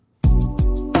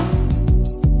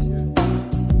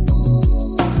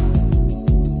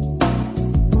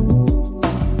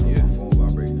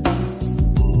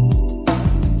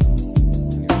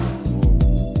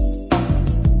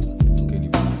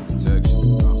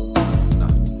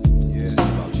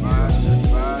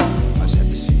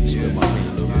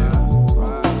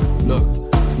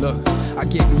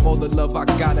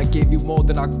gave you more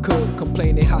than I could,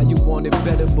 complaining how you wanted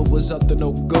better but was up to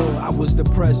no good. I was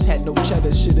depressed, had no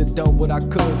cheddar, should've done what I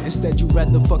could. Instead you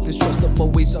rather fuck this trust, I'm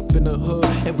always up in the hood.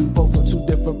 And we both from two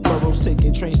different boroughs,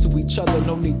 taking trains to each other.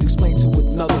 No need to explain to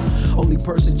another. Only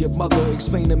person, your mother.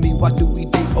 Explain to me, why do we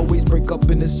date? Always break up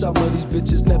in the summer. These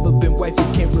bitches never been wifey,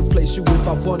 can't replace you if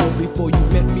I wanted. Before you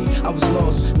met me, I was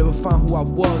lost, never found who I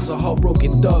was. A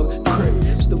heartbroken dog, crip,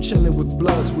 still chilling with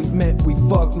bloods. We met, we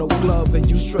fucked, no glove, and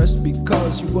you stressed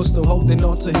because you were still holding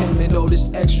on to him and all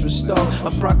this extra stuff.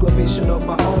 A proclamation of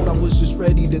my own, I was just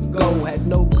ready to go. Had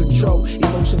no control,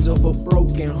 emotions of a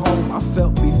broken home. I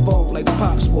felt before like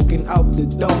Pops walking out the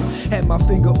door. Had my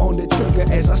finger on the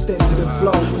trigger as I stepped to the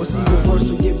floor. What's even worse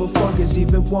than give a fuck is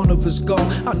even one of us go.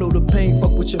 I know the pain,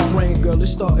 fuck with your brain, girl,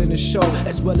 it's starting to show.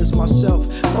 As well as myself,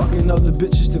 fucking other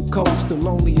bitches to cope. Still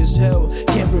lonely as hell,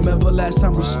 can't remember last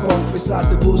time we spoke. Besides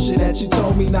the bullshit that you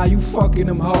told me, now you fucking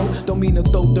them hoe. Don't mean to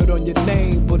throw dirt on your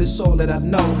name, but it's all that I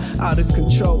know. Out of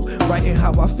control, writing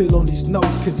how I feel on these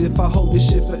notes. Cause if I hold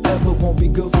this shit forever, won't be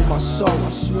good for my soul, I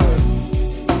swear.